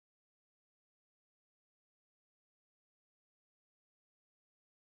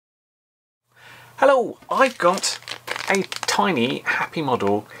Hello, I've got a tiny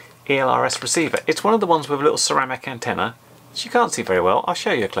HappyModel ELRS receiver. It's one of the ones with a little ceramic antenna, which you can't see very well. I'll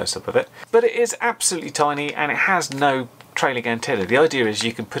show you a close-up of it. But it is absolutely tiny and it has no trailing antenna. The idea is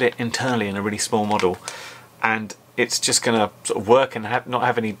you can put it internally in a really small model and it's just going to sort of work and not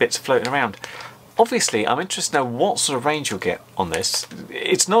have any bits floating around. Obviously, I'm interested to know what sort of range you'll get on this.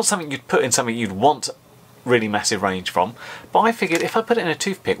 It's not something you'd put in something you'd want really massive range from, but I figured if I put it in a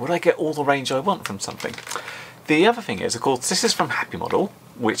toothpick, would I get all the range I want from something? The other thing is, of course, this is from HappyModel,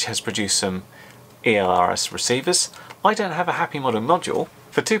 which has produced some ELRS receivers. I don't have a HappyModel module.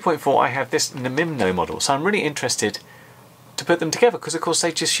 For 2.4 I have this Namimno model, so I'm really interested to put them together because of course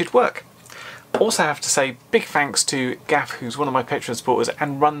they just should work. Also, I have to say big thanks to Gaff, who's one of my Patreon supporters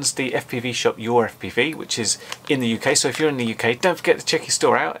and runs the FPV shop YourFPV, which is in the UK. So if you're in the UK, don't forget to check your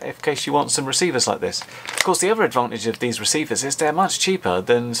store out in case you want some receivers like this. Of course, the other advantage of these receivers is they're much cheaper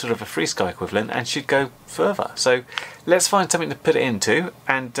than sort of a FreeSky equivalent and should go further. So let's find something to put it into,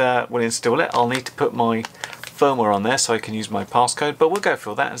 and we'll install it. I'll need to put my firmware on there so I can use my passcode, but we'll go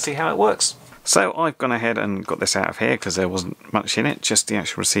through that and see how it works. So I've gone ahead and got this out of here because there wasn't much in it, just the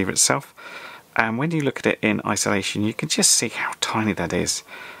actual receiver itself. And when you look at it in isolation, you can just see how tiny that is.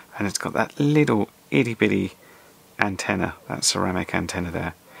 And it's got that little itty bitty antenna, that ceramic antenna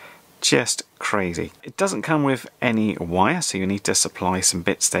there. Just crazy. It doesn't come with any wire, so you need to supply some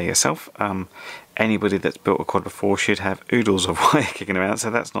bits there yourself. Anybody that's built a quad before should have oodles of wire kicking around, so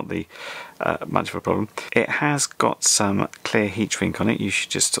that's not the much of a problem. It has got some clear heat shrink on it. You should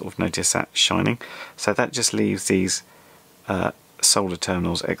just sort of notice that shining. So that just leaves these solder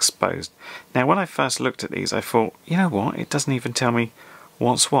terminals exposed. Now when I first looked at these I thought, you know what, it doesn't even tell me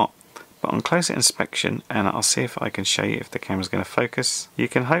what's what. But on closer inspection, and I'll see if I can show you if the camera's going to focus, you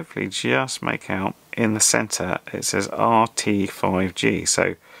can hopefully just make out in the center it says RT5G,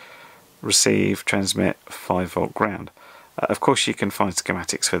 so receive, transmit, 5-volt ground. Of course you can find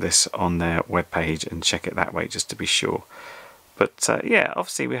schematics for this on their webpage and check it that way just to be sure. But yeah,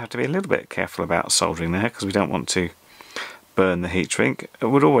 obviously we have to be a little bit careful about soldering there because we don't want to burn the heat shrink. I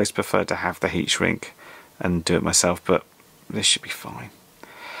would always prefer to have the heat shrink and do it myself, but this should be fine.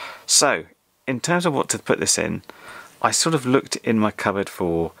 So in terms of what to put this in, I sort of looked in my cupboard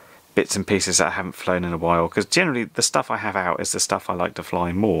for bits and pieces that I haven't flown in a while, because generally the stuff I have out is the stuff I like to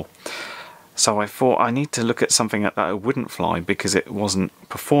fly more. So I thought I need to look at something that I wouldn't fly because it wasn't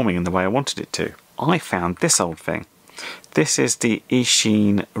performing in the way I wanted it to. I found this old thing. This is the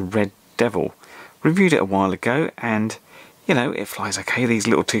Eachine Red Devil. Reviewed it a while ago and you know, it flies okay. These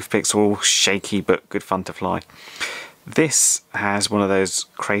little toothpicks are all shaky but good fun to fly. This has one of those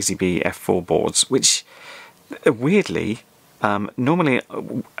Crazy Bee F4 boards, which weirdly, normally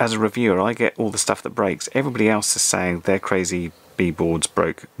as a reviewer I get all the stuff that breaks. Everybody else is saying their Crazy Bee boards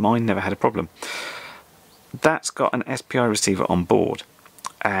broke. Mine never had a problem. That's got an SPI receiver on board,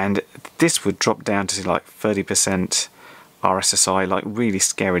 and this would drop down to like 30% RSSI, like really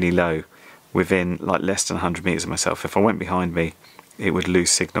scarily low, within like less than 100 meters of myself. If I went behind me, it would lose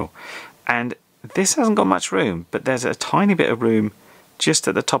signal. And this hasn't got much room, but there's a tiny bit of room just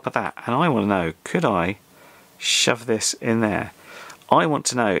at the top of that. And I want to know, could I shove this in there? I want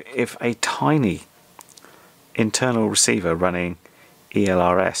to know if a tiny internal receiver running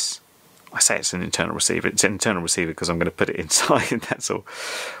ELRS, I say it's an internal receiver, it's an internal receiver because I'm going to put it inside, that's all.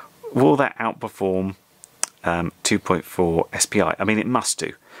 Will that outperform 2.4 SPI? I mean, it must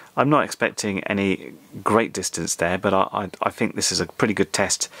do. I'm not expecting any great distance there, but I think this is a pretty good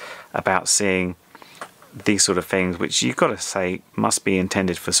test about seeing these sort of things, which you've got to say must be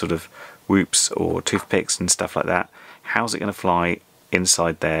intended for sort of whoops or toothpicks and stuff like that. How's it going to fly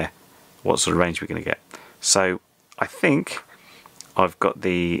inside there? What sort of range we're going to get? So I think I've got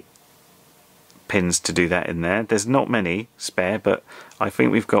the pins to do that in there. There's not many spare, but I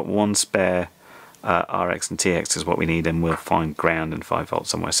think we've got one spare RX and TX is what we need, and we'll find ground and 5 volts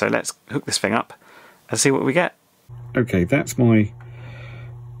somewhere. So let's hook this thing up and see what we get. Okay, that's my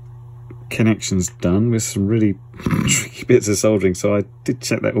connections done with some really tricky bits of soldering, so I did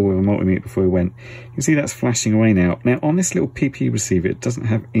check that all with a multimeter before we went. You can see that's flashing away now. Now on this little PP receiver it doesn't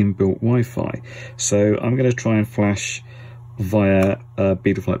have inbuilt Wi-Fi, so I'm going to try and flash via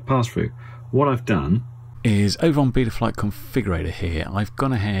Betaflight pass-through. What I've done is over on Betaflight configurator here, I've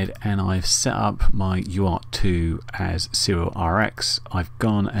gone ahead and I've set up my UART2 as serial RX. I've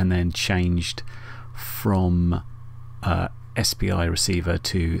gone and then changed from SPI receiver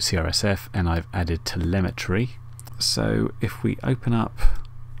to CRSF, and I've added telemetry. So if we open up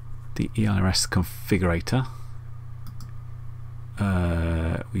the ELRS configurator,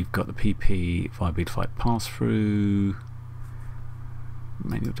 we've got the PP via Betaflight pass-through,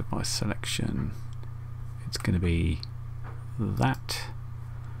 manual device selection. it's going to be that.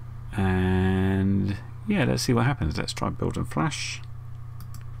 And yeah, let's see what happens. Let's try build and flash.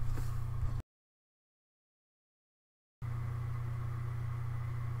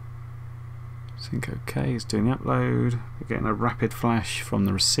 Sync OK, it's doing the upload. We're getting a rapid flash from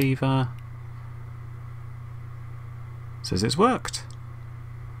the receiver. Says it's worked.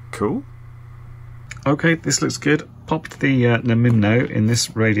 Cool. Okay, this looks good. Popped the Namimno in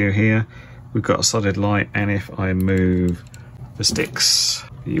this radio here. We've got a solid light, and if I move the sticks,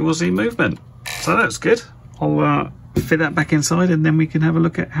 you will see movement. So that's good. I'll fit that back inside, and then we can have a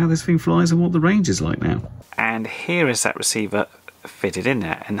look at how this thing flies and what the range is like now. And here is that receiver fitted in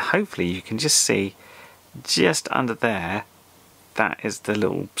there, and hopefully you can just see just under there, that is the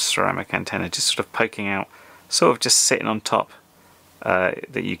little ceramic antenna just sort of poking out, sort of just sitting on top,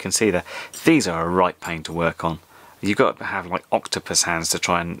 that you can see there. These are a right pain to work on. You've got to have like octopus hands to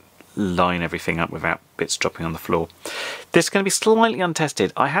try and line everything up without bits dropping on the floor. This is going to be slightly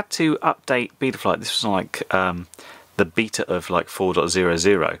untested. I had to update Betaflight. This was like the beta of like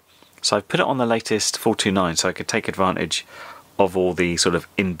 4.00, so I've put it on the latest 4.29 so I could take advantage of all the sort of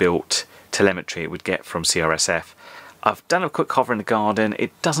inbuilt telemetry it would get from CRSF. I've done a quick hover in the garden.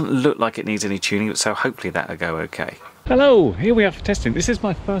 It doesn't look like it needs any tuning, so hopefully that'll go okay. Hello, here we are for testing. This is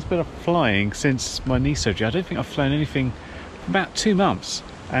my first bit of flying since my knee surgery. I don't think I've flown anything for about 2 months,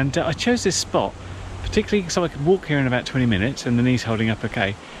 and I chose this spot particularly so I could walk here in about 20 minutes and the knee's holding up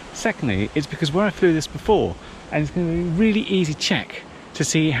okay. Secondly, it's because where I flew this before, and it's going to be a really easy check to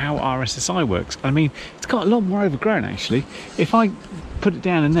see how RSSI works. I mean, it's got a lot more overgrown actually. If I put it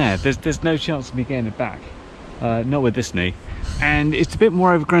down in there, there's no chance of me getting it back. Not with this knee. And it's a bit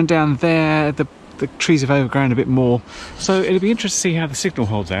more overgrown down there. The trees have overgrown a bit more. So it'll be interesting to see how the signal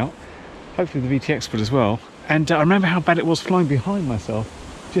holds out. Hopefully the VTX will as well. And I remember how bad it was flying behind myself.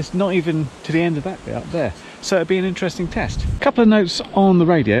 Just not even to the end of that bit up there. So it'll be an interesting test. A couple of notes on the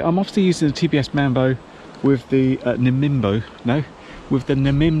radio. I'm obviously using the TBS Mambo with the with the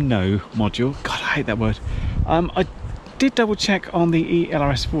Namimno module. God, I hate that word. I did double check on the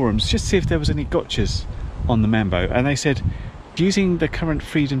ELRS forums just to see if there was any gotchas on the Mambo, and they said using the current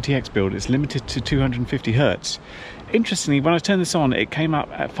Freedom TX build it's limited to 250 Hz. Interestingly, when I turned this on it came up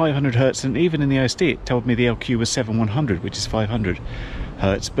at 500 Hz, and even in the OSD it told me the LQ was 7100, which is 500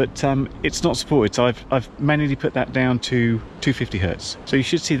 Hz, but it's not supported, so I've manually put that down to 250 Hz. So you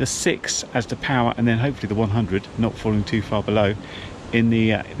should see the 6 as the power, and then hopefully the 100 not falling too far below in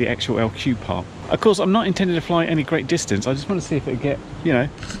the actual LQ part. Of course, I'm not intending to fly any great distance. I just want to see if it get, you know,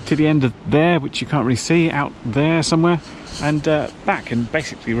 to the end of there, which you can't really see, out there somewhere, and back, and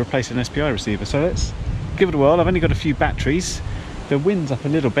basically replace an SPI receiver. So let's give it a whirl. I've only got a few batteries. The wind's up a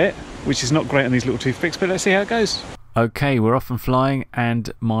little bit, which is not great on these little toothpicks, but let's see how it goes. Okay, we're off and flying,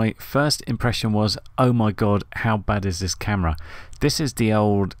 and my first impression was, oh my god, how bad is this camera? This is the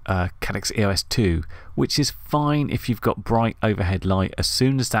old Caddx EOS 2, which is fine if you've got bright overhead light. As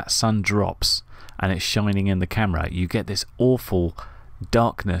soon as that sun drops and it's shining in the camera, you get this awful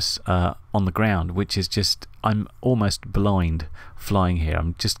darkness on the ground, which is just, I'm almost blind flying here.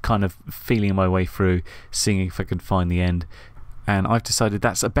 I'm just kind of feeling my way through, seeing if I can find the end. And I've decided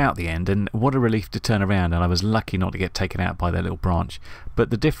that's about the end, and what a relief to turn around, and I was lucky not to get taken out by that little branch.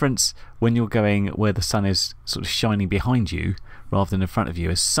 But the difference when you're going where the sun is sort of shining behind you rather than in front of you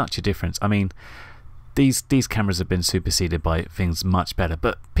is such a difference. I mean, these cameras have been superseded by things much better,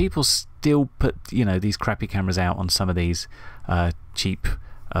 but people still put, you know, these crappy cameras out on some of these cheap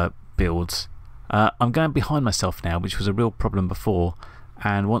builds. I'm going behind myself now, which was a real problem before.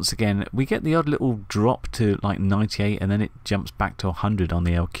 And once again we get the odd little drop to like 98, and then it jumps back to 100 on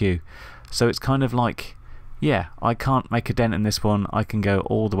the LQ. So it's kind of like, yeah, I can't make a dent in this one. I can go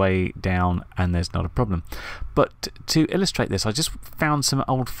all the way down and there's not a problem. But to illustrate this, I just found some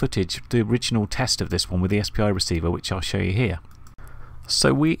old footage, the original test of this one with the SPI receiver, which I'll show you here.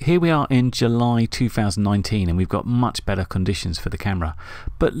 So here we are in July 2019, and we've got much better conditions for the camera.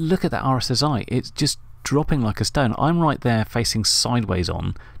 But look at that RSSI, it's just dropping like a stone. I'm right there facing sideways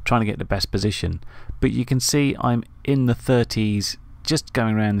on, trying to get the best position, but you can see I'm in the 30s just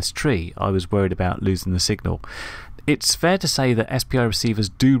going around this tree. I was worried about losing the signal. It's fair to say that SPI receivers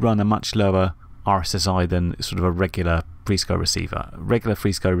do run a much lower RSSI than sort of a regular FreeSky receiver. A regular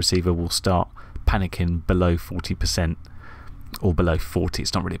FreeSky receiver will start panicking below 40%, or below 40,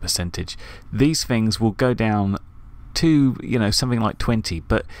 it's not really a percentage. These things will go down to, you know, something like 20,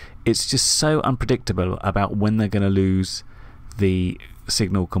 but it's just so unpredictable about when they're going to lose the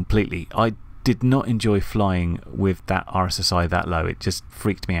signal completely. I did not enjoy flying with that RSSI that low. It just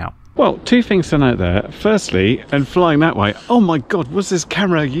freaked me out. Well, two things to note there. Firstly, and flying that way, oh my god, was this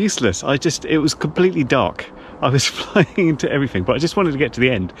camera useless? It was completely dark. I was flying into everything, but I just wanted to get to the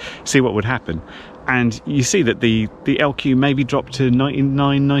end, see what would happen. And you see that the LQ maybe dropped to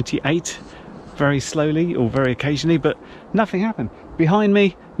 99, 98 very slowly or very occasionally, but nothing happened. Behind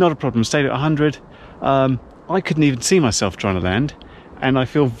me, not a problem, stayed at 100. I couldn't even see myself trying to land, and I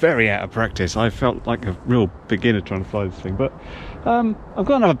feel very out of practice. I felt like a real beginner trying to fly this thing, but I've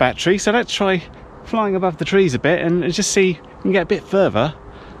got another battery, so let's try flying above the trees a bit and just see if we can get a bit further.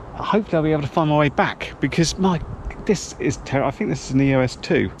 Hopefully I'll be able to find my way back, because this is terrible. I think this is an EOS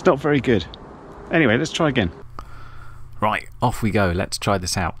 2. It's not very good. Anyway, let's try again. Right, off we go. Let's try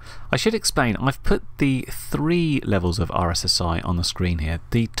this out. I should explain, I've put the 3 levels of RSSI on the screen here.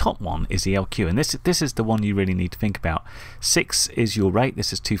 The top one is the LQ, and this is the one you really need to think about. 6 is your rate,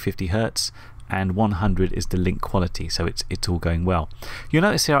 this is 250 Hz, and 100 is the link quality, so it's all going well. You'll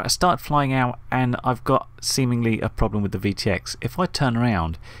notice here I started flying out and I've got seemingly a problem with the VTX. If I turn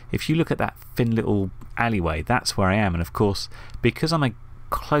around, if you look at that thin little alleyway, that's where I am, and of course because I'm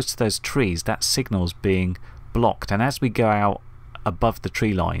close to those trees, that signal's being blocked, and as we go out above the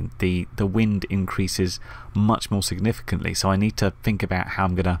tree line, the wind increases much more significantly, so I need to think about how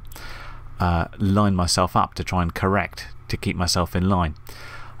I'm going to line myself up to try and correct to keep myself in line.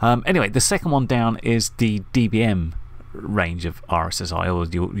 Anyway, the second one down is the dBm range of RSSI, or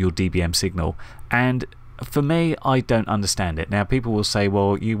your dBm signal, and for me, I don't understand it. Now people will say,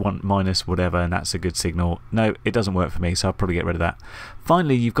 well, you want minus whatever and that's a good signal. No, it doesn't work for me, so I'll probably get rid of that.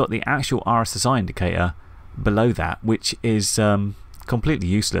 Finally, you've got the actual RSSI indicator below that, which is completely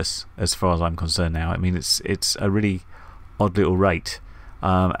useless as far as I'm concerned now. I mean, it's a really odd little rate,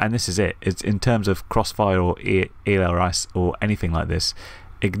 and this is it. It's in terms of crossfire or ELRS or anything like this,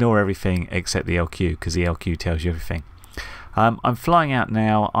 ignore everything except the LQ, because the LQ tells you everything. I'm flying out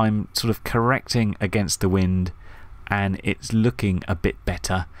now. I'm sort of correcting against the wind, and it's looking a bit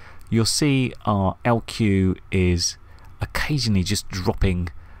better. You'll see our LQ is occasionally just dropping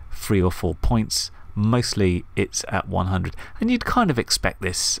 3 or 4 points. Mostly it's at 100, and you'd kind of expect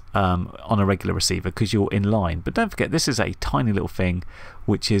this on a regular receiver because you're in line. But don't forget, this is a tiny little thing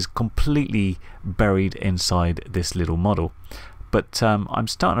which is completely buried inside this little model. But I'm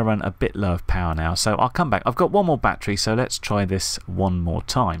starting to run a bit low of power now, so I'll come back. I've got one more battery, so let's try this one more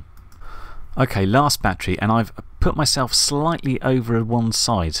time. Okay, last battery, and I've put myself slightly over one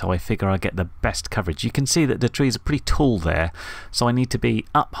side, so I figure I get the best coverage. You can see that the trees are pretty tall there, so I need to be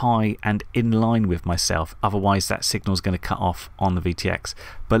up high and in line with myself, otherwise that signal is going to cut off on the VTX.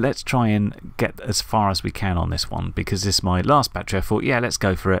 But let's try and get as far as we can on this one, because this is my last battery. I thought, yeah, let's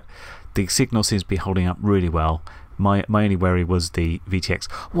go for it. The signal seems to be holding up really well. My only worry was the VTX.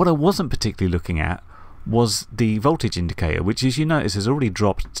 What I wasn't particularly looking at was the voltage indicator, which, as you notice, has already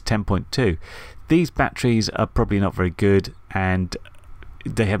dropped to 10.2. These batteries are probably not very good, and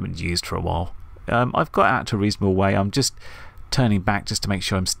they haven't been used for a while. I've got out to a reasonable way. I'm just turning back just to make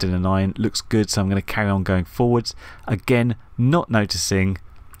sure I'm still in line. Looks good, so I'm going to carry on going forwards. Again, not noticing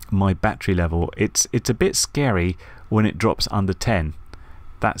my battery level. It's a bit scary when it drops under 10.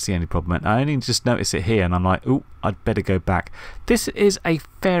 That's the only problem. I only just notice it here, and I'm like, oh, I'd better go back. This is a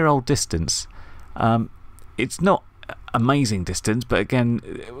fair old distance. It's not amazing distance, but again,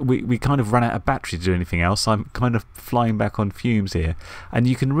 we kind of run out of battery to do anything else. I'm kind of flying back on fumes here, and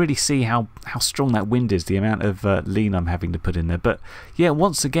you can really see how strong that wind is, the amount of lean I'm having to put in there. But yeah,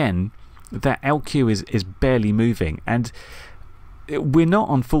 once again, that LQ is barely moving, and we're not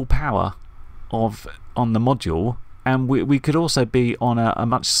on full power on the module, and we could also be on a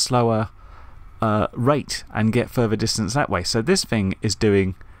much slower rate and get further distance that way. So this thing is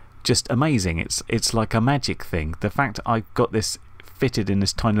doing just amazing. It's like a magic thing. The fact I got this fitted in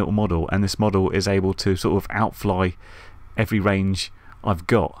this tiny little model, and this model is able to sort of outfly every range I've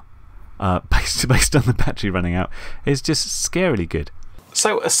got based on the battery running out, is just scarily good.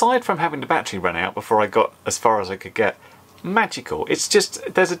 So aside from having the battery run out before I got as far as I could get, magical. It's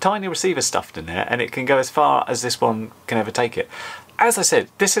just, there's a tiny receiver stuffed in there, and it can go as far as this one can ever take it. As I said,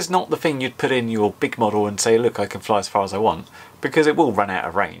 this is not the thing you'd put in your big model and say, look, I can fly as far as I want, because it will run out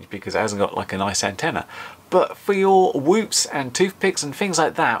of range because it hasn't got like a nice antenna. But for your whoops and toothpicks and things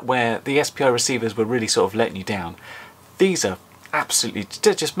like that, where the SPI receivers were really sort of letting you down, these are absolutely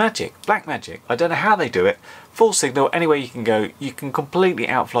just magic, black magic. I don't know how they do it. Full signal, anywhere you can go, you can completely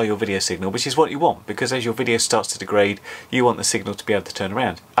outfly your video signal, which is what you want, because as your video starts to degrade, you want the signal to be able to turn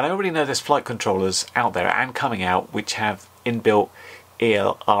around. And I already know there's flight controllers out there and coming out which have inbuilt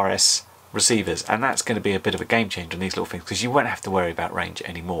ELRS receivers, and that's going to be a bit of a game changer on these little things because you won't have to worry about range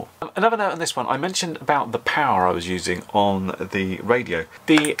anymore. Another note on this one, I mentioned about the power I was using on the radio.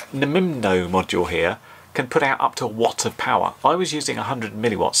 The Namimno module here can put out up to 1 watt of power. I was using 100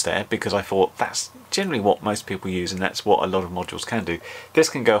 milliwatts there because I thought that's generally what most people use, and that's what a lot of modules can do. This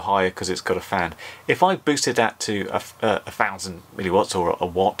can go higher because it's got a fan. If I boosted that to 1,000 milliwatts or a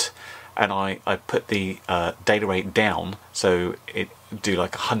watt, and I put the data rate down so it do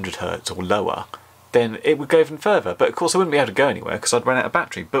like 100 hertz or lower, then it would go even further. But of course I wouldn't be able to go anywhere because I'd run out of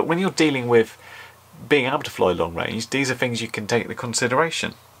battery. But when you're dealing with being able to fly long range, these are things you can take into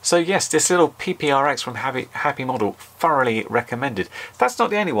consideration. So yes, this little PPRX from HappyModel, thoroughly recommended. That's not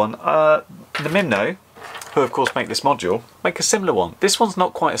the only one. Namimno, who of course make this module, make a similar one. This one's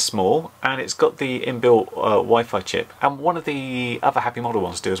not quite as small, and it's got the inbuilt Wi-Fi chip, and one of the other HappyModel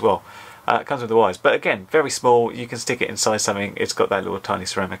ones do as well. It comes with the wires, but again, very small. You can stick it inside something. It's got that little tiny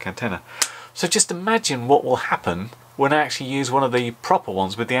ceramic antenna. So just imagine what will happen when I actually use one of the proper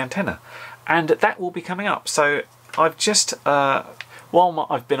ones with the antenna, and that will be coming up. So I've just while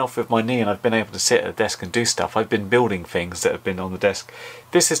I've been off with my knee and I've been able to sit at a desk and do stuff, I've been building things that have been on the desk.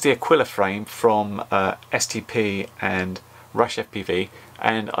 This is the Aquila frame from STP and HappyFPV,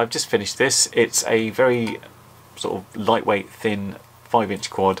 and I've just finished this. It's a very sort of lightweight, thin 5-inch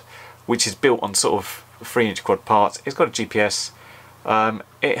quad, which is built on sort of 3-inch quad parts. It's got a GPS.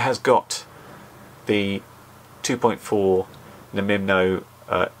 It has got the 2.4 Namimno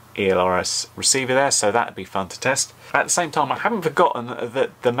ELRS receiver there, so that'd be fun to test. At the same time, I haven't forgotten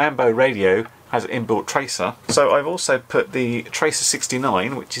that the Mambo radio has an inbuilt tracer, so I've also put the Tracer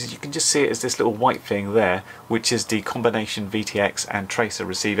 69, which is, you can just see it as this little white thing there, which is the combination VTX and tracer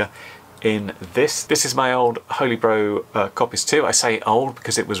receiver in this. This is my old Holy Bro Copies 2. I say old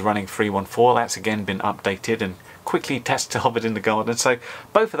because it was running 314. That's again been updated and quickly tested hovered in the garden, so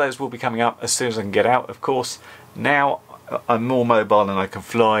both of those will be coming up as soon as I can get out. Of course, now I'm more mobile and I can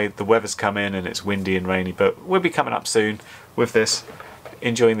fly. The weather's come in and it's windy and rainy, but we'll be coming up soon with this.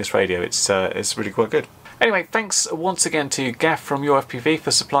 Enjoying this radio, it's really quite good. Anyway, thanks once again to Gaff from YourFPV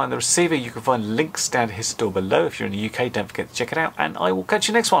for supplying the receiver. You can find links down to his store below. If you're in the UK, don't forget to check it out, and I will catch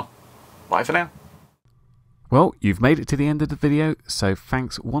you next one. Bye for now. Well, you've made it to the end of the video, so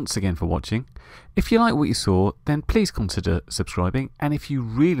thanks once again for watching. If you like what you saw, then please consider subscribing, and if you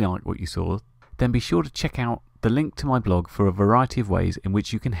really like what you saw, then be sure to check out the link to my blog for a variety of ways in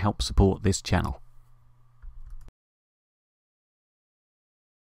which you can help support this channel.